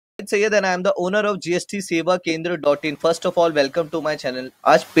Syed and I am the owner of GST सेवा केंद्र.in। First of all welcome to my channel.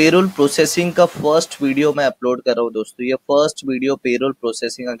 आज payroll processing का first video मैं upload कर रहा हूँ दोस्तों। ये फर्स्ट वीडियो पेरोल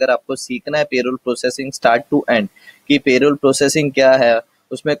प्रोसेसिंग, अगर आपको सीखना है payroll processing start to and कि पेरोल प्रोसेसिंग क्या है,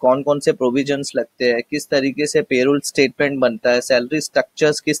 उसमें कौन कौन से प्रोविजंस लगते हैं, किस तरीके से पेरोल स्टेटमेंट बनता है, सैलरी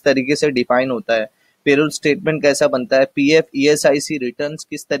स्ट्रक्चर्स किस तरीके से डिफाइन होता है, पेरोल स्टेटमेंट कैसा बनता है, पीएफ ईएसआईसी रिटर्न्स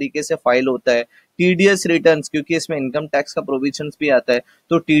किस तरीके से फाइल होता है, टीडीएस रिटर्न्स क्योंकि इसमें इनकम टैक्स का प्रोविजंस भी आता है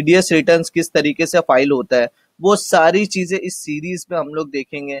तो टीडीएस रिटर्न्स किस तरीके से फाइल होता है, वो सारी चीजें इस सीरीज में हम लोग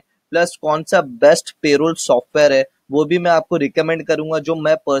देखेंगे। प्लस कौन सा बेस्ट पेरोल सॉफ्टवेयर है वो भी मैं आपको रिकमेंड करूंगा, जो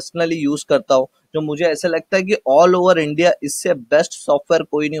मैं पर्सनली यूज करता हूँ, जो मुझे ऐसा लगता है कि ऑल ओवर इंडिया इससे बेस्ट सॉफ्टवेयर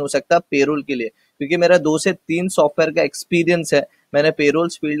कोई नहीं हो सकता पेरोल के लिए, क्योंकि मेरा 2 से 3 सॉफ्टवेयर का एक्सपीरियंस है। मैंने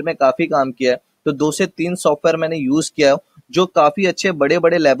पेरोल्स फील्ड में काफी काम किया है, तो 2 से 3 सॉफ्टवेयर मैंने यूज किया जो काफी अच्छे बड़े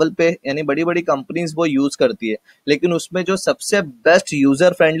बड़े लेवल पे, यानी बड़ी बड़ी कंपनीज वो यूज करती है। लेकिन उसमें जो सबसे बेस्ट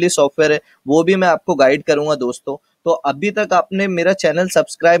यूजर फ्रेंडली सॉफ्टवेयर है वो भी मैं आपको गाइड करूंगा दोस्तों। तो अभी तक आपने मेरा चैनल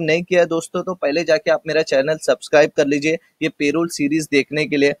सब्सक्राइब नहीं किया है दोस्तों, तो पहले जाके आप मेरा चैनल सब्सक्राइब कर लीजिए ये पेरोल सीरीज देखने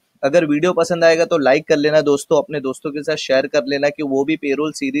के लिए। अगर वीडियो पसंद आएगा तो लाइक कर लेना दोस्तों, अपने दोस्तों के साथ शेयर कर लेना कि वो भी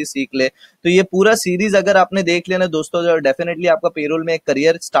पेरोल सीरीज सीख ले। तो ये पूरा सीरीज अगर आपने देख लेना दोस्तों, तो डेफिनेटली आपका पेरोल में एक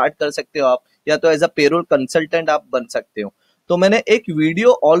करियर स्टार्ट कर सकते हो आप, या तो एज अ पेरोल कंसल्टेंट आप बन सकते हो। तो मैंने एक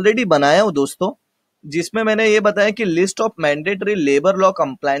वीडियो ऑलरेडी बनाया हूं दोस्तों, जिसमें मैंने ये बताया कि list of mandatory labour law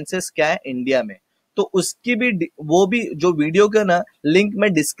compliances क्या है इंडिया में। तो उसकी भी वो भी जो वीडियो का ना लिंक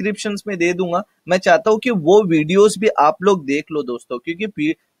मैं डिस्क्रिप्शन में दे दूंगा। मैं चाहता हूं कि वो वीडियोस भी आप लोग देख लो दोस्तों,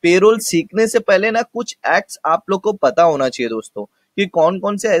 क्योंकि पेरोल सीखने से पहले ना कुछ एक्ट्स आप लोग को पता होना चाहिए दोस्तों, कि कौन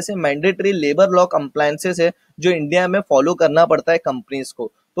कौन से ऐसे मैंडेटरी लेबर लॉ कंप्लायंसेस है जो इंडिया में फॉलो करना पड़ता है कंपनीज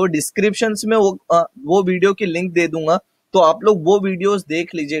को। तो डिस्क्रिप्शन में वो वीडियो की लिंक दे दूंगा, तो आप लोग वो वीडियोस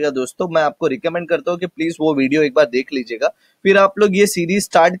देख लीजिएगा दोस्तों। मैं आपको रिकमेंड करता हूँ कि प्लीज वो वीडियो एक बार देख लीजिएगा, फिर आप लोग ये सीरीज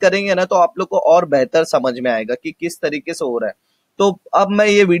स्टार्ट करेंगे ना तो आप लोग को और बेहतर समझ में आएगा कि किस तरीके से हो रहा है। तो अब मैं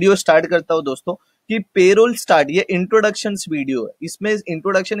ये वीडियो स्टार्ट करता हूँ दोस्तों कि पेरोल स्टार्ट, ये इंट्रोडक्शन वीडियो है। इसमें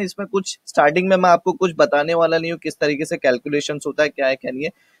इंट्रोडक्शन, इसमें कुछ स्टार्टिंग में मैं आपको कुछ बताने वाला नहीं हूँ किस तरीके से कैलकुलेशन होता है, क्या है क्या नहीं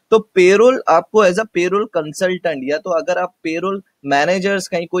है। तो पेरोल आपको एज अ पेरोल कंसल्टेंट, या तो अगर आप पेरोल मैनेजर्स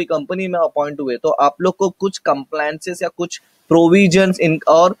कहीं कोई कंपनी में अपॉइंट हुए, तो आप लोग को कुछ कंप्लायंसेस या कुछ प्रोविजंस इन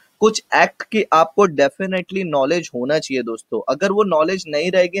और कुछ एक्ट की आपको डेफिनेटली नॉलेज होना चाहिए दोस्तों। अगर वो नॉलेज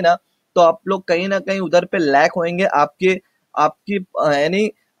नहीं रहेगी ना तो आप लोग कहीं ना कहीं उधर पे लैक होंगे, आपके आपकी यानी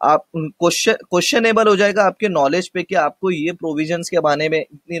आप क्वेश्चनेबल हो जाएगा आपके नॉलेज पे कि आपको ये प्रोविजंस के बारे में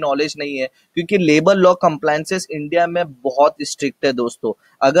इतनी नॉलेज नहीं है, क्योंकि लेबर लॉ कंप्लायंसेस इंडिया में बहुत स्ट्रिक्ट है दोस्तों।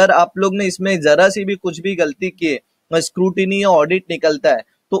 अगर आप लोग ने इसमें जरा सी भी कुछ भी गलती की, स्क्रूटिनी या ऑडिट निकलता है,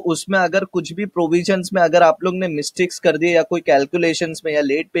 तो उसमें अगर कुछ भी प्रोविजंस में अगर आप लोग ने मिस्टेक्स कर दिए या कोई कैलकुलेशंस में या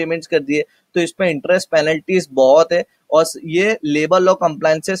लेट पेमेंट्स कर दिए, तो इसमें इंटरेस्ट पेनल्टीज बहुत है। और ये लेबर लॉ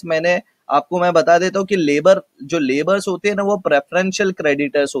कंप्लायंसेस आपको मैं बता देता हूँ कि जो लेबर्स होते हैं ना वो प्रेफरेंशियल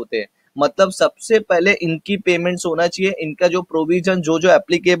क्रेडिटर्स होते हैं। मतलब सबसे पहले इनकी पेमेंट्स होना चाहिए, इनका जो प्रोविजन जो जो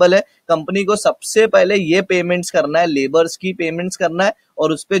एप्लीकेबल है कंपनी को सबसे पहले ये पेमेंट्स करना है, लेबर्स की पेमेंट्स करना है,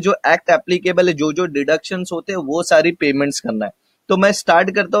 और उस पर जो एक्ट एप्लीकेबल है, जो जो डिडक्शंस होते हैं वो सारी पेमेंट्स करना है। तो मैं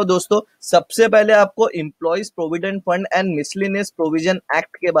स्टार्ट करता हूँ दोस्तों। सबसे पहले आपको employees provident fund and miscellaneous provision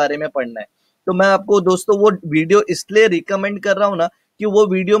act के बारे में पढ़ना है। तो मैं आपको दोस्तों वो वीडियो इसलिए रिकमेंड कर रहा हूँ ना कि वो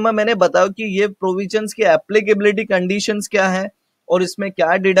वीडियो में मैंने बताया कि ये प्रोविजंस की एप्लीकेबिलिटी कंडीशंस क्या है, और इसमें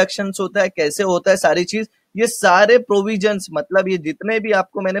क्या डिडक्शंस होता है, कैसे होता है, सारी चीज, ये सारे प्रोविजंस, मतलब ये जितने भी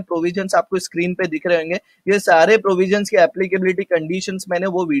आपको मैंने प्रोविजंस आपको स्क्रीन पे दिख रहे होंगे, ये सारे प्रोविजंस की एप्लीकेबिलिटी कंडीशंस मैंने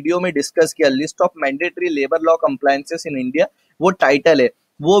वो वीडियो में डिस्कस किया। List of mandatory labour law compliances in India, वो टाइटल है।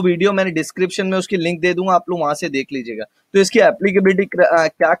 वो वीडियो मैंने डिस्क्रिप्शन में उसकी लिंक दे दूंगा, आप लोग वहां से देख लीजिएगा। तो इसकी एप्लीकेबिलिटी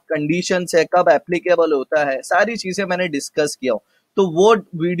क्या कंडीशंस है, कब एप्लीकेबल होता है, सारी चीजें मैंने डिस्कस किया। तो वो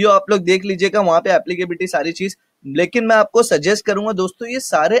वीडियो आप लोग देख लीजिएगा, वहां पे एप्लीकेबिलिटी सारी चीज। लेकिन मैं आपको सजेस्ट करूंगा दोस्तों, ये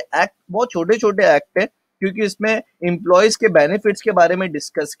सारे एक्ट बहुत छोटे छोटे एक्ट है, क्योंकि इसमें एम्प्लॉयज के बेनिफिट्स के बारे में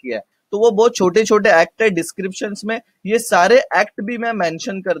डिस्कस किया है, तो वो बहुत छोटे छोटे एक्ट है। डिस्क्रिप्शन में ये सारे एक्ट भी मैं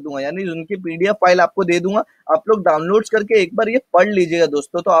मेंशन कर दूंगा, यानी उनकी पीडीएफ फाइल आपको दे दूंगा, आप लोग डाउनलोड करके एक बार ये पढ़ लीजिएगा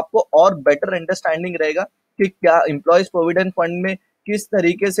दोस्तों, तो आपको और बेटर अंडरस्टैंडिंग रहेगा कि क्या एम्प्लॉयज प्रोविडेंट फंड में किस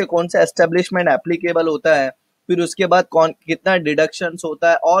तरीके से कौन सा एस्टेब्लिशमेंट एप्लीकेबल होता है, फिर उसके बाद कौन कितना डिडक्शंस होता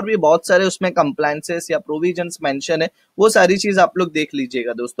है, और भी बहुत सारे उसमें कंप्लायंसेस या प्रोविजंस मेंशन है। वो सारी चीज आप लोग देख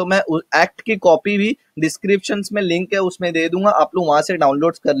लीजिएगा दोस्तों। मैं एक्ट की कॉपी भी डिस्क्रिप्शन में लिंक है उसमें दे दूंगा, आप लोग वहां से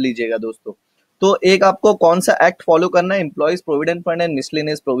डाउनलोड कर लीजिएगा दोस्तों। तो एक आपको कौन सा एक्ट फॉलो करना है, employees provident fund and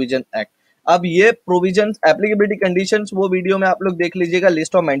miscellaneous provision act. अब ये प्रोविजंस एप्लीकेबिलिटी कंडीशंस वो वीडियो में आप लोग देख लीजिएगा,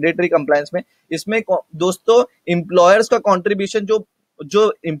 लिस्ट ऑफ मैंडेटरी कंप्लायंस में। इसमें दोस्तों एम्प्लॉयर्स का कंट्रीब्यूशन जो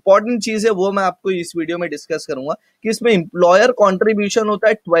जो इंपॉर्टेंट चीज है वो मैं आपको इस वीडियो में डिस्कस करूंगा कि इसमें एम्प्लॉयर कॉन्ट्रीब्यूशन होता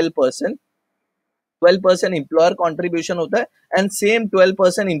है 12%, 12% एम्प्लॉयर कॉन्ट्रीब्यूशन होता है एंड सेम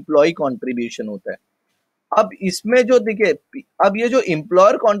 12% एम्प्लॉय कॉन्ट्रीब्यूशन होता है। अब इसमें जो देखिए, अब ये जो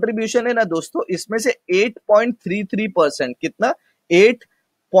एम्प्लॉयर कॉन्ट्रीब्यूशन है ना दोस्तों, इसमें से 8.33%, कितना,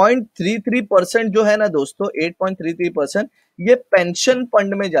 8.33% जो है ना दोस्तों, 8.33% ये पेंशन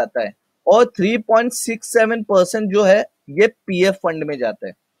फंड में जाता है और 3.67% जो है ये पीएफ फंड में जाता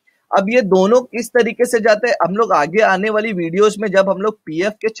है। अब ये दोनों किस तरीके से जाते हैं, हम लोग आगे आने वाली वीडियोस में जब हम लोग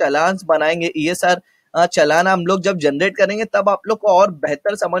पीएफ के चालान बनाएंगे, ईएसआर चालान हम लोग जब जनरेट करेंगे, तब आप लोग को और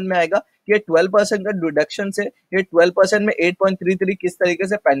बेहतर समझ में आएगा कि 12% का डिडक्शन से ये 12% में 8.33 किस तरीके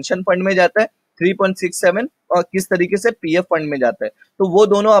से पेंशन फंड में जाता है, 3.67 और किस तरीके से पीएफ फंड में जाता है। तो वो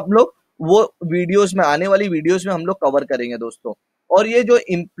दोनों आप लोग वो वीडियोस में, आने वाली वीडियोस में हम लोग कवर करेंगे दोस्तों। और ये जो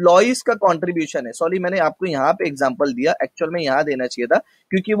इम्प्लॉइज का कंट्रीब्यूशन है, सॉरी मैंने आपको यहाँ पे एग्जांपल दिया, एक्चुअल में यहाँ देना चाहिए था,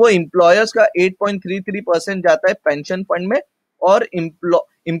 क्योंकि वो इम्प्लॉयर्स का 8.33% जाता है पेंशन फंड में और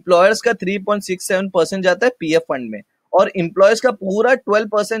इम्प्लॉयर्स का 3.67% जाता है पीएफ फंड में और इम्प्लॉयर्स का पूरा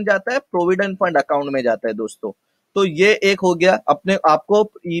 12% जाता है प्रोविडेंट फंड अकाउंट में जाता है दोस्तों। तो ये एक हो गया, अपने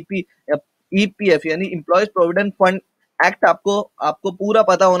आपको ईपीएफ यानी इम्प्लॉयज प्रोविडेंट फंड एक्ट आपको पूरा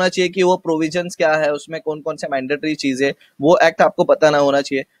पता होना चाहिए कि वो प्रोविजंस क्या है, उसमें कौन कौन से मैंडेटरी चीजें, वो एक्ट आपको पता ना होना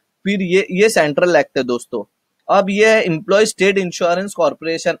चाहिए। फिर ये सेंट्रल एक्ट है दोस्तों। अब ये है employ state insurance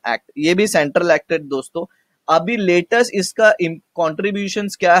corporation act, ये भी सेंट्रल एक्ट है दोस्तों। अभी लेटेस्ट इसका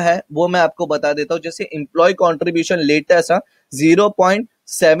कॉन्ट्रीब्यूशंस क्या है वो मैं आपको बता देता हूँ। जैसे employ contribution latest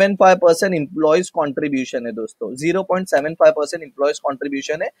 0.75% employees contribution है दोस्तों, 0.75% एम्प्लॉयज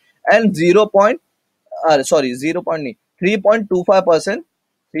कॉन्ट्रीब्यूशन है एंड 0.0 नहीं 3.25%,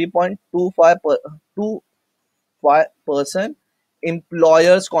 3.25%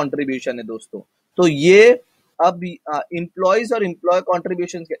 एम्प्लॉयर्स कॉन्ट्रीब्यूशन है दोस्तों। तो ये अब एम्प्लॉयज और एम्प्लॉय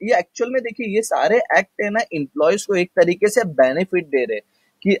कॉन्ट्रीब्यूशन, ये एक्चुअल में देखिए ये सारे एक्ट है ना एम्प्लॉयज को एक तरीके से बेनिफिट दे रहे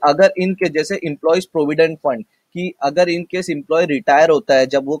कि अगर इनके जैसे एम्प्लॉयज प्रोविडेंट फंड कि अगर इन केस एम्प्लॉय रिटायर होता है,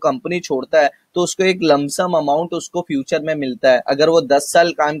 जब वो कंपनी छोड़ता है तो उसको एक लमसम अमाउंट उसको फ्यूचर में मिलता है। अगर वो 10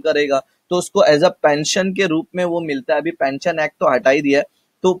 साल काम करेगा तो उसको एज अ पेंशन के रूप में वो मिलता है। अभी पेंशन एक्ट तो हटा ही दिया है,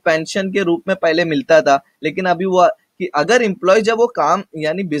 तो पेंशन के रूप में पहले मिलता था, लेकिन अभी वो कि अगर एम्प्लॉय जब वो काम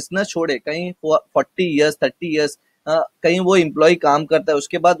यानी बिजनेस छोड़े कहीं 40 ईयर्स 30 ईयर्स कहीं वो एम्प्लॉय काम करता है,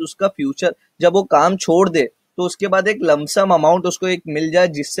 उसके बाद उसका फ्यूचर जब वो काम छोड़ दे तो उसके बाद एक लमसम अमाउंट उसको एक मिल जाए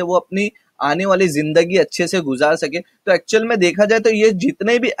जिससे वो अपनी आने वाली जिंदगी अच्छे से गुजार सके। तो एक्चुअल में देखा जाए तो ये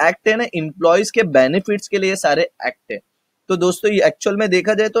जितने भी एक्ट है ना एम्प्लॉयज के बेनिफिट्स के लिए सारे एक्ट है। तो दोस्तों ये एक्चुअल में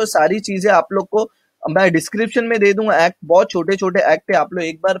देखा जाए तो सारी चीजें आप लोग को मैं डिस्क्रिप्शन में दे दूंगा। एक्ट बहुत छोटे छोटे एक्ट है, आप लोग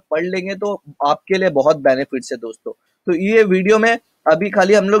एक बार पढ़ लेंगे तो आपके लिए बहुत बेनिफिट्स है दोस्तों। तो ये वीडियो में अभी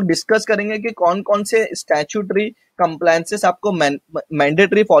खाली हम लोग डिस्कस करेंगे कि कौन कौन से स्टैट्यूटरी कंप्लायंसेस आपको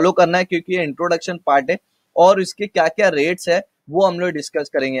मैंडेटरी फॉलो करना है, क्योंकि ये इंट्रोडक्शन पार्ट है और इसके क्या क्या रेट्स है वो हम लोग डिस्कस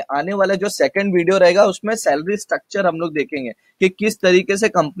करेंगे। आने वाला जो सेकंड वीडियो रहेगा उसमें सैलरी स्ट्रक्चर हम लोग देखेंगे कि किस तरीके से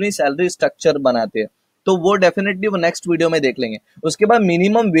कंपनी सैलरी स्ट्रक्चर बनाते हैं, तो वो डेफिनेटली वो नेक्स्ट वीडियो में देख लेंगे। उसके बाद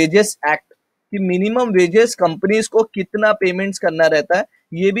मिनिमम वेजेस एक्ट कि मिनिमम वेजेस कंपनीज को कितना पेमेंट्स करना रहता है,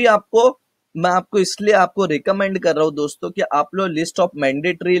 ये भी मैं आपको इसलिए आपको रिकमेंड कर रहा हूँ दोस्तों कि आप लोग list of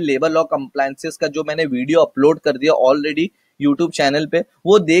mandatory labour law compliances का जो मैंने वीडियो अपलोड कर दिया ऑलरेडी यूट्यूब चैनल पे,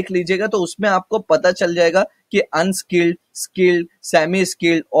 वो देख लीजिएगा। तो उसमें आपको पता चल जाएगा कि अनस्किल्ड, स्किल्ड, सेमी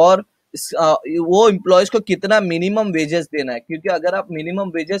स्किल्ड और वो एम्प्लॉयज को कितना मिनिमम वेजेस देना है। क्योंकि अगर आप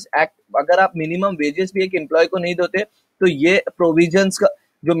मिनिमम वेजेस एक्ट, अगर आप मिनिमम वेजेस भी एक एम्प्लॉय को नहीं देते तो ये प्रोविजंस का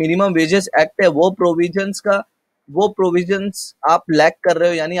जो मिनिमम वेजेस एक्ट है वो प्रोविजंस आप लैक कर रहे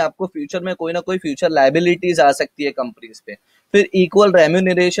हो, यानी आपको फ्यूचर में कोई ना कोई फ्यूचर लायबिलिटीज आ सकती है कंपनीज पे। फिर इक्वल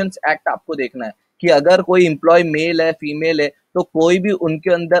रेम्यूनरेशन एक्ट आपको देखना है कि अगर कोई एम्प्लॉय मेल है फीमेल है तो कोई भी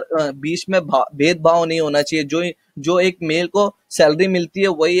उनके अंदर बीच में भेदभाव नहीं होना चाहिए। जो एक मेल को सैलरी मिलती है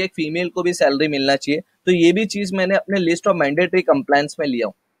वही एक फीमेल को भी सैलरी मिलना चाहिए। तो ये भी चीज मैंने अपने लिस्ट ऑफ मैंडेटरी कंप्लायंस में लिया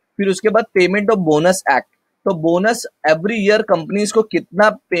हूँ। फिर उसके बाद पेमेंट ऑफ बोनस एक्ट, तो बोनस एवरी ईयर कंपनीज को कितना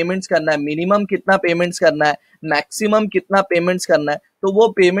पेमेंट्स करना है, मिनिमम कितना पेमेंट्स करना है, मैक्सिमम कितना पेमेंट्स करना है, तो वो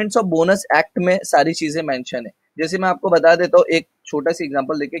पेमेंट्स ऑफ बोनस एक्ट में सारी चीजें मेंशन है। जैसे मैं आपको बता देता हूँ एक छोटा सी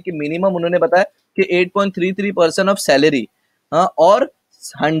एग्जांपल देके कि मिनिमम उन्होंने बताया कि 8.33% ऑफ सैलरी और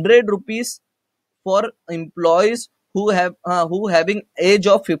 100 rupees for employees who having as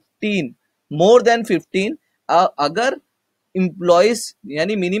of 15 more than 15। अगर एम्प्लॉयज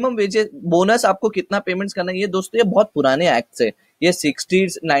यानी मिनिमम वेजेस बोनस आपको कितना पेमेंट्स करना है, ये दोस्तों ये बहुत पुराने एक्ट्स है, ये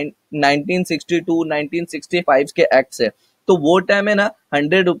 1962 1965 के एक्ट्स है। तो वो टाइम है ना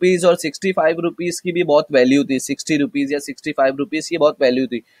 100 रुपीज और 65 रुपीज की भी बहुत वैल्यू थी, 60 रुपीज या 65 रुपीज की बहुत वैल्यू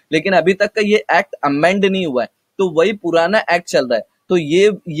थी। लेकिन अभी तक का ये एक्ट अमेंड नहीं हुआ है, तो वही पुराना एक्ट चल रहा है। तो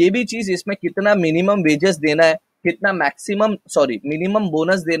ये भी चीज इसमें कितना मिनिमम वेजेस देना है, कितना मिनिमम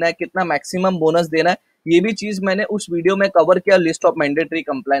बोनस देना है, कितना मैक्सिमम बोनस देना है, ये भी चीज मैंने उस वीडियो में कवर किया लिस्ट ऑफ मैंडेटरी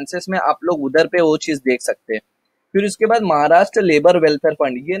कंप्लायंसेस में, आप लोग उधर पे वो चीज देख सकते हैं। फिर उसके बाद महाराष्ट्र लेबर वेलफेयर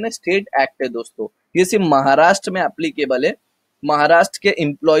फंड, ये ना स्टेट एक्ट है दोस्तों, ये सिर्फ महाराष्ट्र में एप्लीकेबल है, महाराष्ट्र के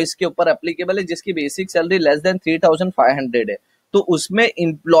एम्प्लॉयज के ऊपर एप्लीकेबल है जिसकी बेसिक सैलरी लेस देन 3,500 है। तो उसमें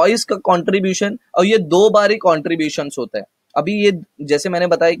एम्प्लॉयज का कंट्रीब्यूशन, और ये 2 बार ही कॉन्ट्रीब्यूशन होता है। अभी ये जैसे मैंने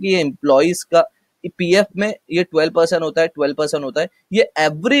बताया कि ये एम्प्लॉयज का पीएफ में ये 12% होता है, 12% होता है, ये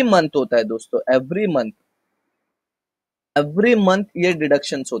एवरी मंथ होता है दोस्तों, एवरी मंथ ये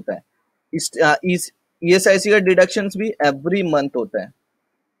डिडक्शंस होता है। इस ईएसआईसी का डिडक्शंस भी एवरी मंथ होता है,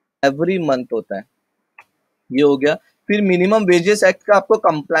 एवरी मंथ होता है। ये हो गया। फिर मिनिमम वेजेस एक्ट का आपको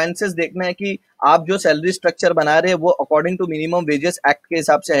कंप्लायंसेस देखना है कि आप जो सैलरी स्ट्रक्चर बना रहे हैं वो according to minimum wages act के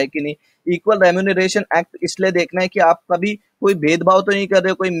हिसाब से है कि नहीं। इक्वल रेम्यूनरेशन एक्ट इसलिए देखना है कि आप कभी कोई भेदभाव तो नहीं कर रहे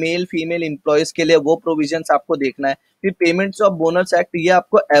हो कोई मेल फीमेल एम्प्लॉयज के लिए, वो प्रोविजंस आपको देखना है। फिर पेमेंट्स ऑफ बोनस एक्ट, ये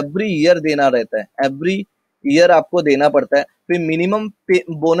आपको एवरी ईयर देना रहता है, एवरी ईयर आपको देना पड़ता है। फिर मिनिमम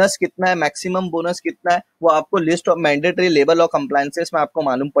बोनस कितना है, मैक्सिमम बोनस कितना है, वो आपको लिस्ट ऑफ मैंडेटरी लेवल और कंप्लायंसेस में आपको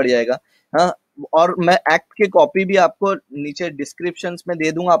मालूम पड़ जाएगा। हाँ, और मैं एक्ट की कॉपी भी आपको नीचे डिस्क्रिप्शन में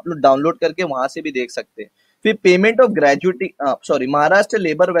दे दूंगा, आप लोग डाउनलोड करके वहां से भी देख सकते हैं। फिर payment of gratuity Maharashtra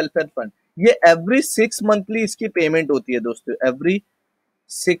labour welfare fund, ये एवरी 6 मंथली इसकी पेमेंट होती है दोस्तों, एवरी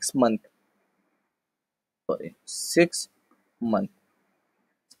 6 मंथ।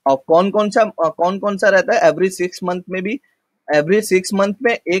 और कौन कौन सा रहता है एवरी 6 मंथ में भी, एवरी 6 मंथ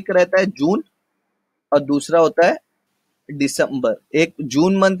में एक रहता है जून और दूसरा होता है दिसंबर। एक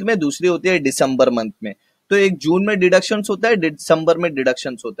जून मंथ में, दूसरी होती है दिसंबर मंथ में। तो एक जून में डिडक्शंस होता है, दिसंबर में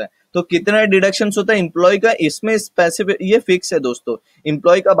डिडक्शंस होता है। तो कितना डिडक्शंस होता है एम्प्लॉय का, इसमें स्पेसिफिक ये फिक्स है दोस्तों।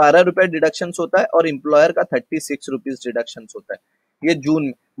 एम्प्लॉय का 12 रुपए डिडक्शंस होता है और एम्प्लॉयर का 36 रुपीज डिडक्शंस होता है। ये जून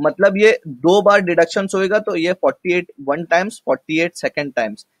में, मतलब ये 2 बार डिडक्शंस होएगा, तो ये 48 वन टाइम्स, 48 सेकेंड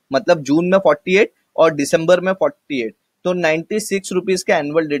टाइम्स, मतलब जून में 48 और दिसंबर में 48, तो 96 रुपीज का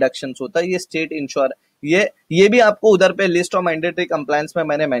एनुअल डिडक्शंस होता है। ये स्टेट इंश्योर, ये भी आपको उधर पे लिस्ट ऑफ मैंडेटरी कंप्लायंस में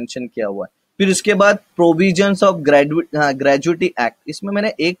मैंने मेंशन किया हुआ है। फिर उसके बाद प्रोविजंस ऑफ ग्रेजुएटी एक्ट, इसमें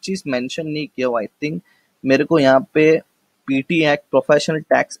मैंने एक चीज मेंशन नहीं किया हुआ, आई थिंक मेरे को यहाँ पे PT act, professional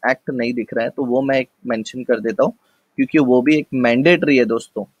tax act नहीं दिख रहा है, तो वो मैं एक मेंशन कर देता हूँ क्योंकि वो भी एक मैंडेटरी है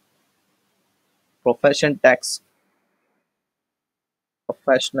दोस्तों। Professional tax,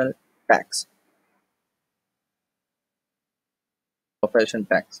 profession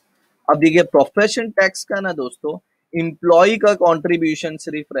tax. अब देखिए प्रोफेशन टैक्स का ना दोस्तों, एम्प्लॉय का कंट्रीब्यूशन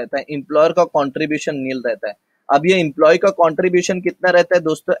सिर्फ रहता है, एम्प्लॉयर का कंट्रीब्यूशन नील रहता है। अब ये एम्प्लॉय का कंट्रीब्यूशन कितना रहता है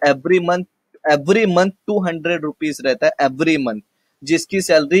दोस्तों, एवरी मंथ 200 रुपीज रहता है एवरी मंथ, जिसकी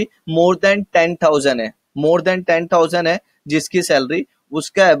सैलरी मोर देन 10,000 है, जिसकी सैलरी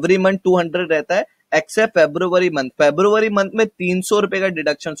उसका एवरी मंथ 200 रहता है, एक्सेप्ट फेब्रुवरी मंथ में 300 रुपए का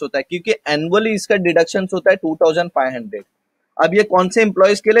डिडक्शन होता है, क्योंकि एनुअली इसका डिडक्शन होता है 2,500। अब ये कौन से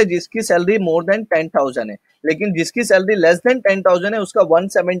एम्प्लॉयज के लिए, जिसकी सैलरी मोर देन 10,000 है, लेकिन जिसकी सैलरी लेस देन 10,000 है उसका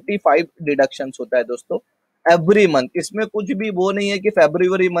 175 डिडक्शन होता है दोस्तों एवरी मंथ। इसमें कुछ भी वो नहीं है कि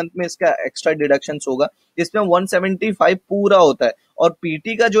फरवरी मंथ में इसका एक्स्ट्रा डिडक्शन होगा, इसमें 175 पूरा होता है। और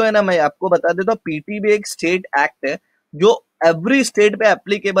पीटी का जो है ना, मैं आपको बता देता हूँ, पीटी भी एक स्टेट एक्ट है जो एवरी स्टेट पे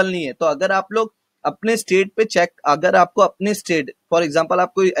एप्लीकेबल नहीं है। तो अगर आप लोग अपने स्टेट पे चेक, अगर आपको अपने स्टेट, फॉर एग्जांपल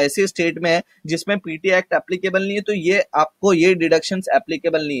आप कोई ऐसे स्टेट में है जिसमें पीटी एक्ट एप्लीकेबल नहीं है, तो ये आपको ये डिडक्शंस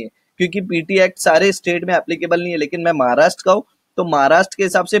एप्लीकेबल नहीं है, क्योंकि पीटी एक्ट सारे स्टेट में एप्लीकेबल नहीं है। लेकिन मैं महाराष्ट्र का हूँ, तो महाराष्ट्र के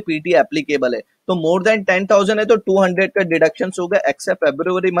हिसाब से पीटी एप्लीकेबल है। तो मोर देन 10,000 है तो 200 का डिडक्शन होगा, एक्सेप्ट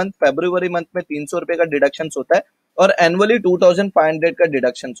फरवरी मंथ में 300 रुपए का डिडक्शन होता है और एनुअली 2,500 का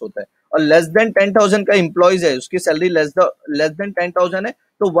डिडक्शन होता है। और लेस देन 10,000 का एम्प्लॉयज है, उसकी सैलरी लेस देन 10,000 है,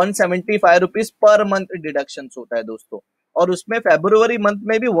 तो 175 रुपीज पर मंथ डिडक्शन होता है दोस्तों। और उसमें फरवरी मंथ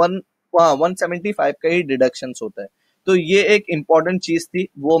में भी 175 का ही डिडक्शन होता है। तो ये एक इंपॉर्टेंट चीज थी,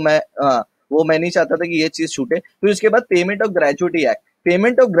 वो मैं नहीं चाहता था कि ये चीज छूटे। फिर उसके बाद payment of gratuity act,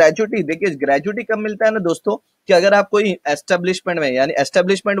 payment of gratuity, देखिए ग्रेजुएटी कब मिलता है ना दोस्तों, कि अगर आप कोई एस्टेब्लिशमेंट में, यानी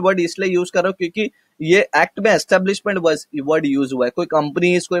एस्टेब्लिशमेंट वर्ड इसलिए यूज कर रहा हूं क्योंकि ये एक्ट में एस्टेब्लिशमेंट वर्ड यूज हुआ है। कोई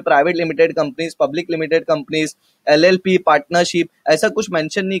कंपनीज, कोई private limited companies, public limited companies, LLP, partnership, ऐसा कुछ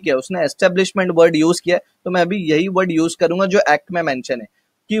मेंशन नहीं किया, उसने एस्टेब्लिशमेंट वर्ड यूज किया। तो मैं अभी यही वर्ड यूज करूंगा जो एक्ट में मेंशन है,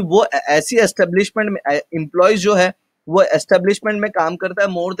 कि वो ऐसी एस्टेब्लिशमेंट में एम्प्लॉयज जो है वो एस्टेब्लिशमेंट में काम करता है,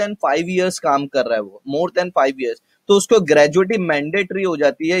 मोर देन 5 ईयर्स काम कर रहा है वो, मोर देन 5 ईयर्स, तो उसको ग्रेजुएटी मैंडेटरी हो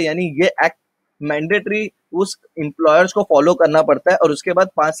जाती है। यानी ये एक्ट मैंडेटरी उस एम्प्लॉयर्स को फॉलो करना पड़ता है। और उसके बाद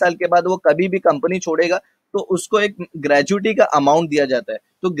 5 साल के बाद वो कभी भी कंपनी छोड़ेगा तो उसको एक ग्रेजुएटी का अमाउंट दिया जाता है।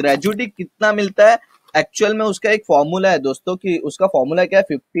 तो ग्रेजुएटी कितना मिलता है, एक्चुअल में उसका एक फॉर्मूला है दोस्तों, कि उसका फॉर्मूला क्या है,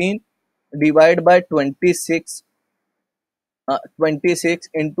 15 divide by 26, 26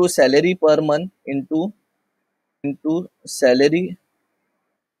 into salary per month, into into salary,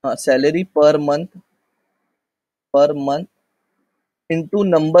 salary per month into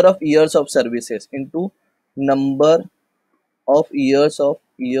number of years of services, into number of years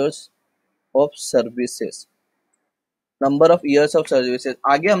of services, number of years of services.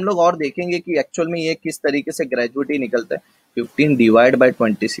 आगे हम लोग और देखेंगे कि एक्चुअल में ये किस तरीके से ग्रेजुएटी निकलता है। 15 डिवाइड बाय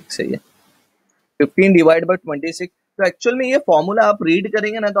 26 है ये, 15 डिवाइड बाय 26। तो एक्चुअल में ये फॉर्मूला आप रीड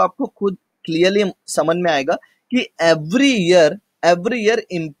करेंगे ना, तो आपको खुद क्लियरली समझ में आएगा कि एवरी ईयर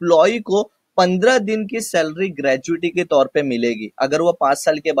एम्प्लॉय को 15 दिन की सैलरी ग्रेजुएटी के तौर पे मिलेगी। अगर वो 5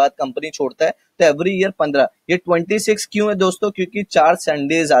 साल के बाद कंपनी छोड़ता है तो एवरी ईयर 15। ये 26 क्यों है दोस्तों, क्योंकि 4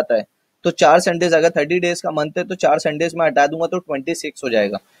 संडेज आता है, तो 4 संडेज, अगर 30 डेज का मंथ है तो 4 संडेज में हटा दूंगा तो 26 हो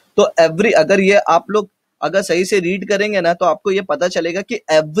जाएगा। तो अगर ये आप लोग अगर सही से रीड करेंगे ना, तो आपको ये पता चलेगा कि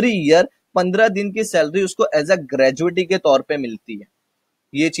एवरी ईयर 15 दिन की सैलरी उसको एज अ ग्रेजुएटी के तौर पे मिलती है।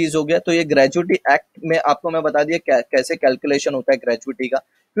 ये चीज हो गया। तो ये ग्रेजुएटी एक्ट में आपको मैं बता दिया कैसे कैलकुलेशन होता है ग्रेजुएटी का।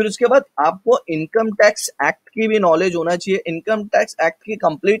 फिर उसके बाद आपको इनकम टैक्स एक्ट की भी नॉलेज होना चाहिए। इनकम टैक्स एक्ट की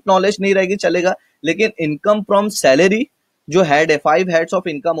कंप्लीट नॉलेज नहीं रहेगी चलेगा, लेकिन इनकम फ्रॉम सैलरी जो हेड है, 5 हेड्स ऑफ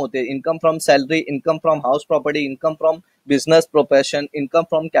इनकम होते हैं, income from salary, income from house property, income from business profession, income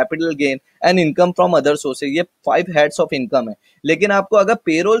from capital gain and income from other sources. ये 5 हेड्स ऑफ इनकम है। लेकिन आपको अगर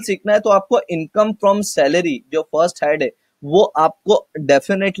पेरोल सीखना है तो आपको इनकम फ्रॉम सैलरी जो फर्स्ट हेड है वो आपको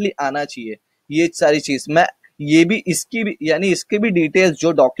डेफिनेटली आना चाहिए। ये सारी चीज मैं ये भी इसकी भी यानी इसके भी डिटेल्स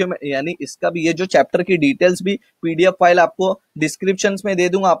जो डॉक्यूमेंट यानी इसका भी ये जो चैप्टर की डिटेल्स भी पीडीएफ फाइल आपको डिस्क्रिप्शन में दे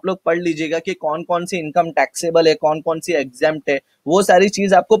दूंगा, आप लोग पढ़ लीजिएगा कि कौन कौन सी इनकम टैक्सेबल है, कौन कौन सी एग्जेम्प्ट है। वो सारी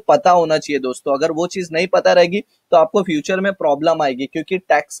चीज आपको पता होना चाहिए दोस्तों। अगर वो चीज नहीं पता रहेगी तो आपको फ्यूचर में प्रॉब्लम आएगी, क्योंकि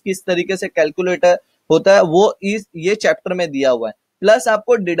टैक्स किस तरीके से कैलकुलेटर होता है वो ये चैप्टर में दिया हुआ है। प्लस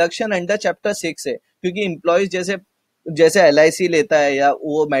आपको डिडक्शन अंडर चैप्टर 6 है, क्योंकि इंप्लॉयज जैसे जैसे एलआईसी लेता है या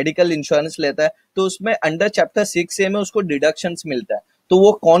वो मेडिकल इंश्योरेंस लेता है तो उसमें अंडर चैप्टर 6A में उसको डिडक्शंस मिलता है। तो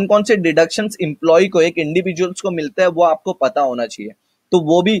वो कौन कौन से डिडक्शंस एम्प्लॉय को, एक इंडिविजुअल्स को मिलता है, वो आपको पता होना चाहिए। तो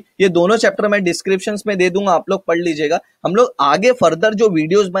वो भी ये दोनों चैप्टर मैं डिस्क्रिप्शन में दे दूंगा, आप लोग पढ़ लीजिएगा। हम लोग आगे फर्दर जो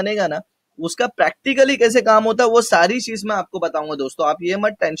वीडियोस बनेगा ना उसका प्रैक्टिकली कैसे काम होता है वो सारी चीज मैं आपको बताऊंगा दोस्तों। आप ये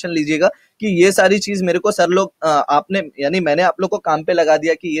मत टेंशन लीजिएगा कि ये सारी चीज मेरे को सर लोग आपने यानी मैंने आप लोग को काम पे लगा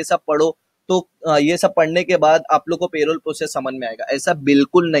दिया कि ये सब पढ़ो तो ये सब पढ़ने के बाद आप लोग को पेरोल प्रोसेस समझ में आएगा, ऐसा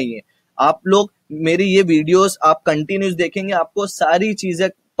बिल्कुल नहीं है। आप लोग मेरी ये वीडियोस आप कंटिन्यूस देखेंगे, आपको सारी चीजें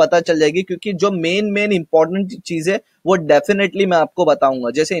पता चल जाएगी, क्योंकि जो मेन इंपॉर्टेंट चीज है वो डेफिनेटली मैं आपको बताऊंगा।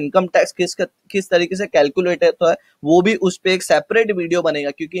 जैसे इनकम टैक्स किस तरीके से कैलकुलेट होता है वो भी उस पर एक सेपरेट वीडियो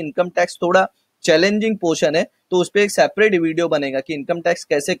बनेगा, क्योंकि इनकम टैक्स थोड़ा चैलेंजिंग पोर्शन है, तो उस पर एक सेपरेट वीडियो बनेगा कि इनकम टैक्स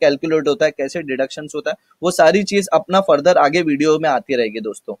कैसे कैलकुलेट होता है, कैसे डिडक्शन होता है। वो सारी चीज अपना फर्दर आगे वीडियो में आती रहेगी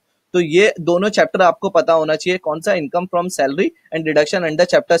दोस्तों। तो ये दोनों चैप्टर आपको पता होना चाहिए, कौन सा, income from salary and deduction under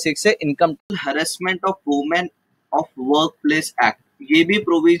chapter 6 से income harassment of women of work place act. ये भी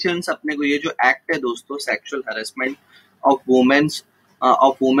प्रोविजंस अपने को, ये जो एक्ट है दोस्तों, sexual harassment of women's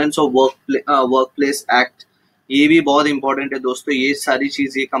of work place act, ये भी बहुत इंपॉर्टेंट है दोस्तों। ये सारी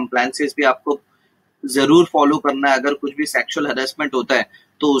चीज, ये कंप्लायंसेस भी आपको जरूर फॉलो करना है। अगर कुछ भी सेक्सुअल हैरेसमेंट होता है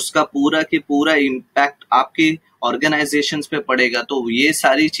तो उसका पूरा की पूरा इम्पैक्ट आपकी ऑर्गेनाइजेशंस पे पड़ेगा। तो ये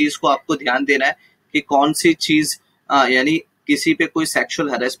सारी चीज को आपको ध्यान देना है कि कौन सी चीज यानी किसी पे कोई सेक्सुअल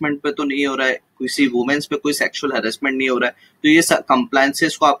हैरेसमेंट पे तो नहीं हो रहा है, किसी वुमेन्स पे कोई सेक्सुअल हैरेसमेंट नहीं हो रहा है, तो ये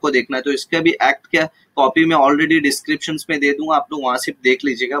कंप्लायंसेस को आपको देखना है। तो इसका भी एक्ट क्या कॉपी में ऑलरेडी डिस्क्रिप्शन में दे दूंगा, आप लोग वहां से देख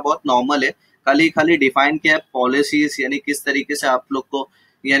लीजिएगा। बहुत नॉर्मल है, खाली डिफाइन किया है पॉलिसीज, यानी किस तरीके से आप लोग को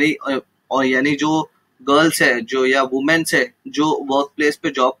यानी जो गर्ल्स है जो या वुमेन्स है जो वर्क प्लेस पे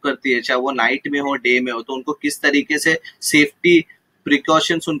जॉब करती है, चाहे वो नाइट में हो डे में हो, तो उनको किस तरीके से सेफ्टी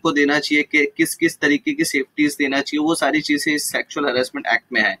प्रिकॉशंस उनको देना चाहिए, कि किस किस तरीके की सेफ्टीज देना चाहिए, वो सारी चीजें इस सेक्सुअल हैरेसमेंट एक्ट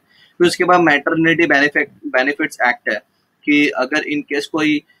में है। फिर उसके बाद मैटरनिटी बेनिफिट्स एक्ट है, कि अगर इन केस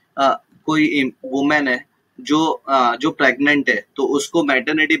कोई वुमेन है जो प्रेग्नेंट है तो उसको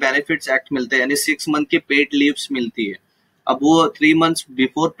मैटरनिटी बेनिफिट्स एक्ट मिलते हैं, यानी 6 मंथ की पेड लीव्स मिलती है। अब वो 3 मंथ्स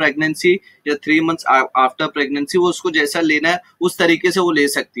बिफोर प्रेगनेंसी या 3 मंथ्स आफ्टर प्रेगनेंसी, वो उसको जैसा लेना है उस तरीके से वो ले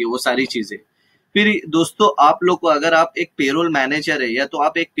सकती है वो सारी चीजें। फिर दोस्तों आप लोग को, अगर आप एक पेरोल मैनेजर है या तो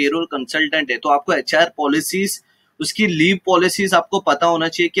आप एक पेरोल कंसल्टेंट है, तो आपको एचआर पॉलिसीज, उसकी लीव पॉलिसीज आपको पता होना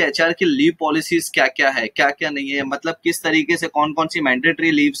चाहिए कि एचआर की लीव पॉलिसीज क्या क्या है, क्या क्या नहीं है, मतलब किस तरीके से कौन कौन सी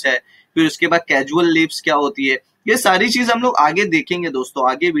मैंडेटरी लीव्स है, फिर उसके बाद कैजुअल लीव्स क्या होती है। ये सारी चीज हम लोग आगे देखेंगे दोस्तों,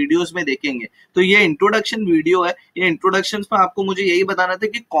 आगे वीडियोस में देखेंगे। तो ये इंट्रोडक्शन वीडियो है, ये इंट्रोडक्शन में आपको मुझे यही बताना था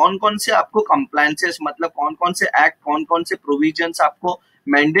कि कौन कौन से आपको कंप्लायंसेस, मतलब कौन कौन से एक्ट, कौन कौन से प्रोविजंस आपको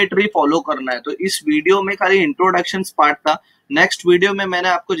मैंडेटरी फॉलो करना है। तो इस वीडियो में खाली इंट्रोडक्शन पार्ट था। नेक्स्ट वीडियो में मैंने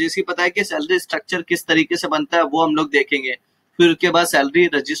आपको जैसे बताया कि सैलरी स्ट्रक्चर किस तरीके से बनता है वो हम लोग देखेंगे। फिर उसके बाद सैलरी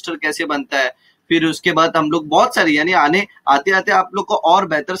रजिस्टर कैसे बनता है, फिर उसके बाद हम लोग बहुत सारी यानी आते आते आप लोग को और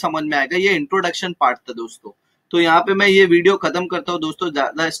बेहतर समझ में आएगा। ये इंट्रोडक्शन पार्ट था दोस्तों। तो यहाँ पे मैं ये वीडियो खत्म करता हूँ दोस्तों,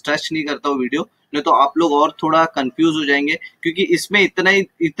 ज्यादा स्ट्रेच नहीं करता हूँ वीडियो, नहीं तो आप लोग और थोड़ा कंफ्यूज हो जाएंगे, क्योंकि इसमें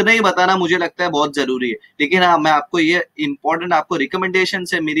इतना ही बताना मुझे लगता है बहुत जरूरी है। लेकिन हाँ, मैं आपको ये इंपॉर्टेंट आपको रिकमेंडेशन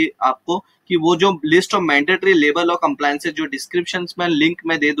है मेरी आपको कि वो जो लिस्ट ऑफ मैंडेटरी लेवल और कंप्लायंसेस जो डिस्क्रिप्शन में लिंक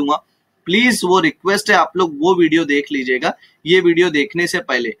मैं दे दूंगा, प्लीज वो रिक्वेस्ट है आप लोग वो वीडियो देख लीजिएगा ये वीडियो देखने से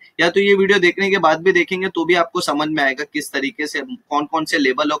पहले, या तो ये वीडियो देखने के बाद भी देखेंगे तो भी आपको समझ में आएगा किस तरीके से कौन कौन से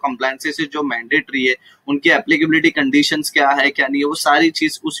लेवल और कंप्लायंसेस जो मैंडेटरी है उनकी एप्लीकेबिलिटी कंडीशंस क्या है क्या नहीं है, वो सारी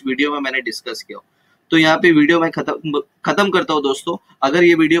चीज उस वीडियो में मैंने डिस्कस किया। तो यहाँ पे वीडियो मैं खत्म करता हूँ दोस्तों। अगर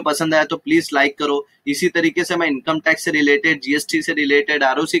ये वीडियो पसंद आया तो प्लीज लाइक करो। इसी तरीके से मैं इनकम टैक्स से रिलेटेड, जीएसटी से रिलेटेड,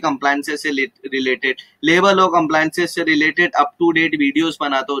 आरओसी कंप्लायंसेस से रिलेटेड, लेबर लॉ कंप्लायंसेस से related up to date videos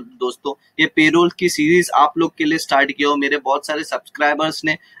बनाता हूँ दोस्तों। ये पेरोल की सीरीज आप लोग के लिए स्टार्ट किया हो। मेरे बहुत सारे सब्सक्राइबर्स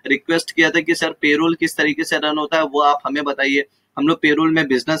ने रिक्वेस्ट किया था कि सर पेरोल किस तरीके से रन होता है वो आप हमें बताइए। हम लोग पेरोल में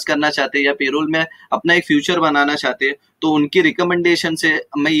बिजनेस करना चाहते हैं या पेरोल में अपना एक फ्यूचर बनाना चाहते हैं, तो उनकी रिकमेंडेशन से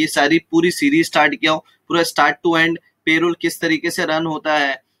मैं ये सारी पूरी सीरीज स्टार्ट किया हूँ। पूरा स्टार्ट टू एंड पेरोल किस तरीके से रन होता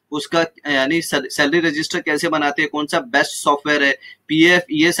है, उसका यानी सैलरी रजिस्टर कैसे बनाते हैं, कौन सा बेस्ट सॉफ्टवेयर है, पीएफ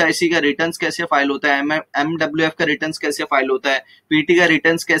ईएसआईसी का रिटर्न्स कैसे फाइल होता है, एमडब्ल्यूएफ का रिटर्न्स कैसे फाइल होता है, पीटी का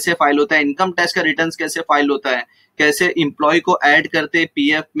रिटर्न्स कैसे फाइल होता है, इनकम टैक्स का रिटर्न्स कैसे फाइल होता है, कैसे एम्प्लॉय को ऐड करते हैं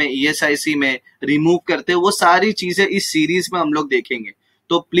पीएफ में, ईएसआईसी में रिमूव करते हैं, वो सारी चीजें इस सीरीज में हम लोग देखेंगे।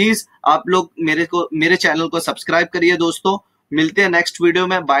 तो प्लीज आप लोग मेरे चैनल को सब्सक्राइब करिए दोस्तों। मिलते हैं नेक्स्ट वीडियो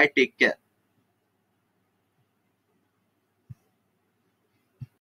में। Bye, take care.